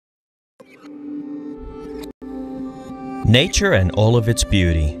Nature and all of its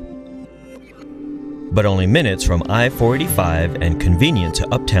beauty, but only minutes from I-485 and convenient to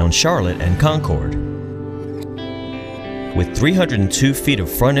uptown Charlotte and Concord. With 302 feet of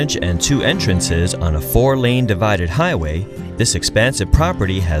frontage and 2 entrances on a 4-lane divided highway, this expansive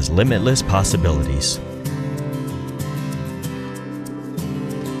property has limitless possibilities.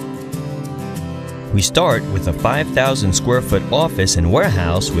 We start with a 5,000 square foot office and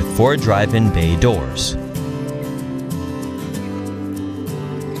warehouse with 4 drive-in bay doors.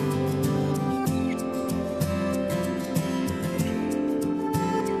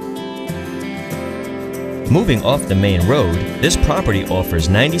 Moving off the main road, this property offers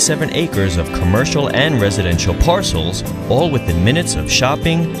 97 acres of commercial and residential parcels, all within minutes of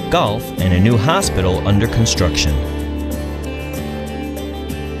shopping, golf, and a new hospital under construction.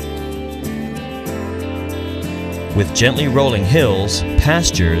 With gently rolling hills,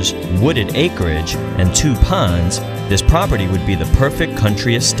 pastures, wooded acreage, and 2 ponds, this property would be the perfect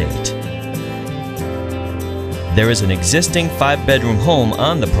country estate. There is an existing 5-bedroom home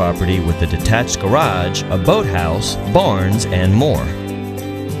on the property with a detached garage, a boathouse, barns, and more.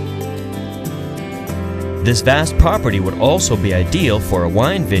 This vast property would also be ideal for a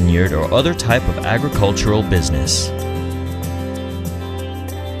wine vineyard or other type of agricultural business.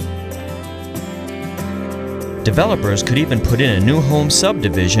 Developers could even put in a new home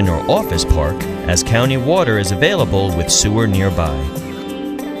subdivision or office park, as county water is available with sewer nearby.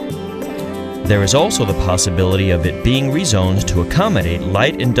 There is also the possibility of it being rezoned to accommodate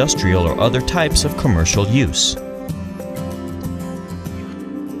light industrial or other types of commercial use.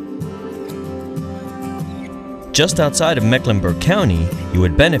 Just outside of Mecklenburg County, you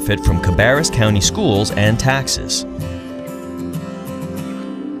would benefit from Cabarrus County schools and taxes.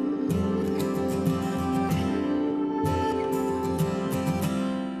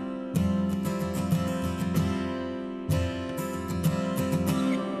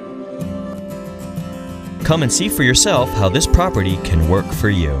 Come and see for yourself how this property can work for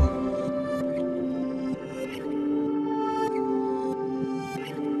you.